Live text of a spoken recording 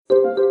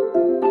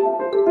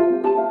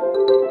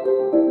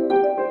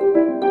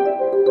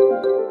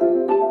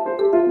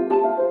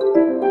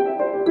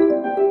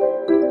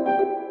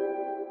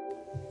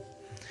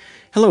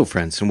Hello,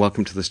 friends, and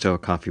welcome to the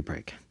Stoic Coffee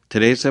Break.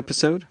 Today's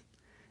episode,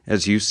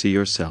 As You See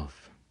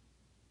Yourself.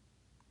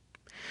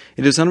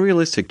 It is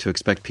unrealistic to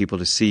expect people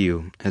to see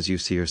you as you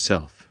see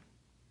yourself.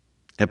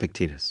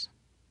 Epictetus.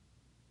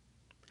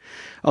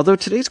 Although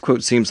today's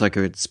quote seems like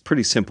it's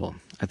pretty simple,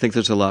 I think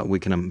there's a lot we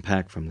can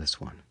unpack from this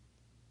one.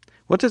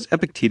 What does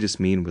Epictetus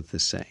mean with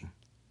this saying?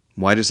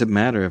 Why does it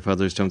matter if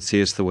others don't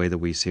see us the way that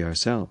we see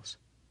ourselves?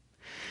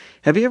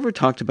 Have you ever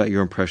talked about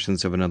your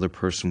impressions of another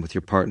person with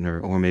your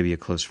partner or maybe a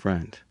close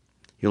friend?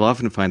 You'll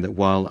often find that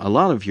while a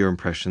lot of your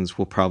impressions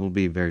will probably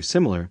be very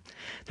similar,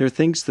 there are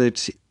things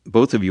that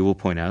both of you will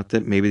point out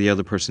that maybe the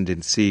other person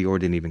didn't see or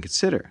didn't even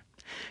consider.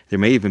 There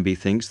may even be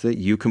things that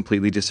you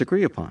completely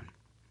disagree upon.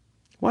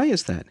 Why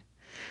is that?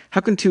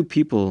 How can two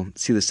people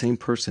see the same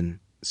person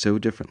so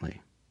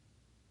differently?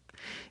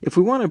 If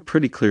we want a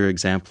pretty clear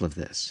example of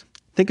this,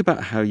 think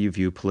about how you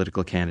view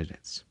political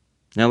candidates.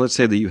 Now let's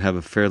say that you have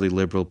a fairly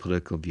liberal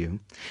political view, and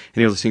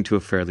you're listening to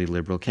a fairly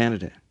liberal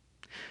candidate.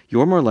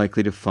 You're more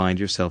likely to find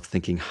yourself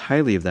thinking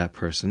highly of that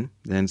person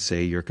than,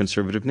 say, your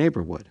conservative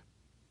neighbor would.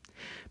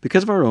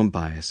 Because of our own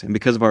bias and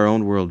because of our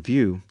own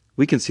worldview,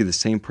 we can see the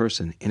same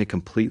person in a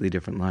completely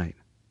different light.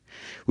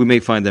 We may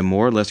find them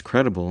more or less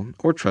credible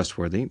or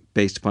trustworthy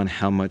based upon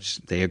how much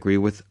they agree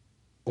with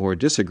or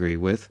disagree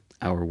with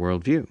our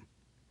worldview.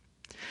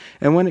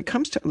 And when it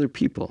comes to other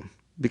people,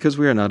 because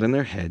we are not in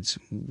their heads,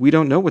 we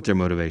don't know what their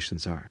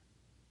motivations are.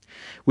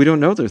 We don't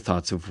know their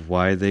thoughts of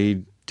why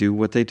they do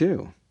what they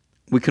do.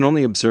 We can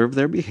only observe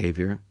their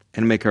behavior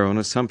and make our own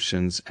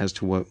assumptions as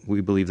to what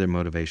we believe their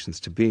motivations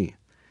to be.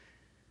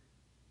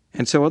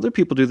 And so other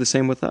people do the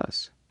same with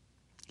us.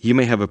 You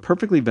may have a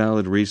perfectly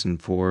valid reason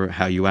for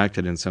how you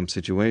acted in some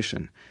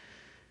situation,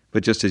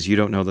 but just as you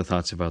don't know the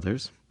thoughts of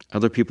others,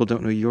 other people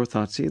don't know your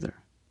thoughts either.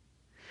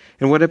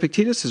 And what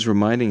Epictetus is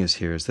reminding us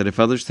here is that if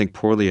others think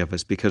poorly of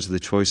us because of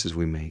the choices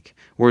we make,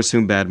 or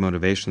assume bad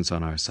motivations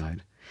on our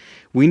side,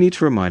 we need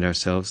to remind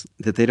ourselves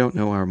that they don't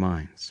know our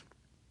minds.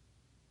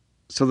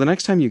 So the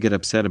next time you get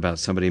upset about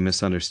somebody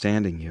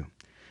misunderstanding you,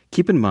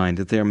 keep in mind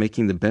that they are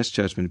making the best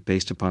judgment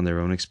based upon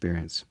their own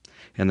experience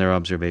and their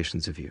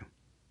observations of you.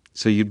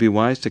 So you'd be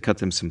wise to cut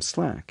them some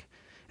slack,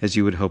 as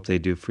you would hope they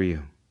do for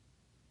you.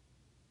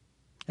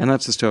 And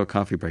that's the Stoic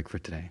Coffee Break for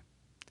today.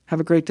 Have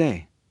a great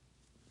day.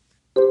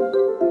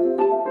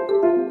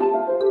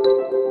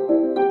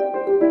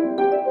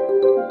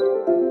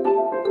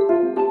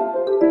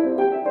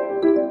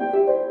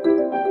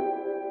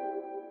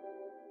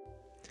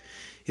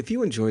 If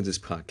you enjoyed this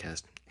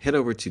podcast, head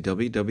over to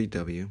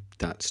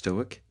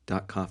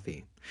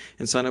www.stoic.coffee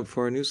and sign up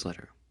for our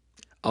newsletter.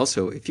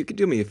 Also, if you could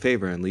do me a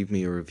favor and leave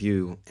me a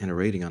review and a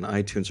rating on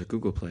iTunes or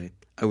Google Play,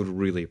 I would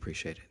really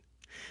appreciate it.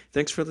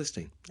 Thanks for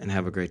listening, and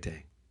have a great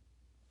day.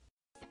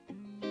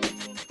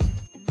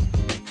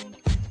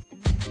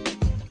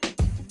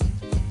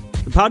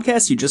 The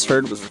podcast you just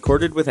heard was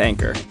recorded with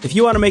Anchor. If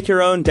you want to make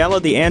your own,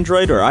 download the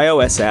Android or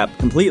iOS app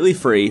completely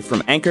free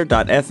from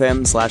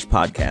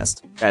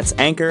anchor.fm/podcast. That's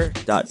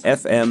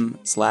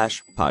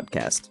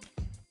anchor.fm/podcast.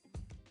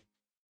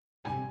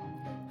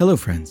 Hello,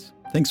 friends.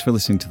 Thanks for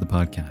listening to the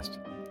podcast.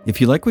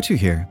 If you like what you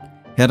hear,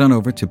 head on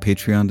over to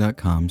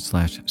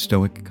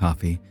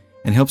patreon.com/stoiccoffee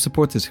and help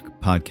support this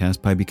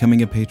podcast by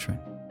becoming a patron.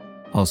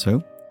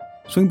 Also,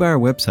 swing by our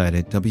website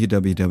at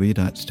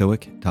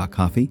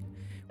www.stoic.coffee,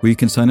 where you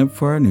can sign up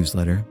for our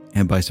newsletter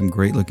and buy some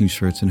great-looking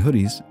shirts and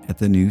hoodies at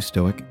the new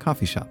Stoic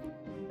Coffee Shop.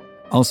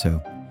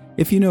 Also,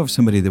 if you know of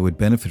somebody that would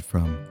benefit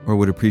from or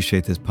would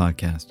appreciate this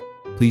podcast,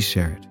 please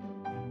share it.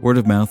 Word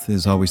of mouth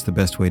is always the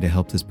best way to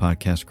help this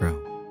podcast grow.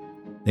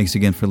 Thanks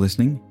again for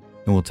listening,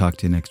 and we'll talk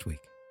to you next week.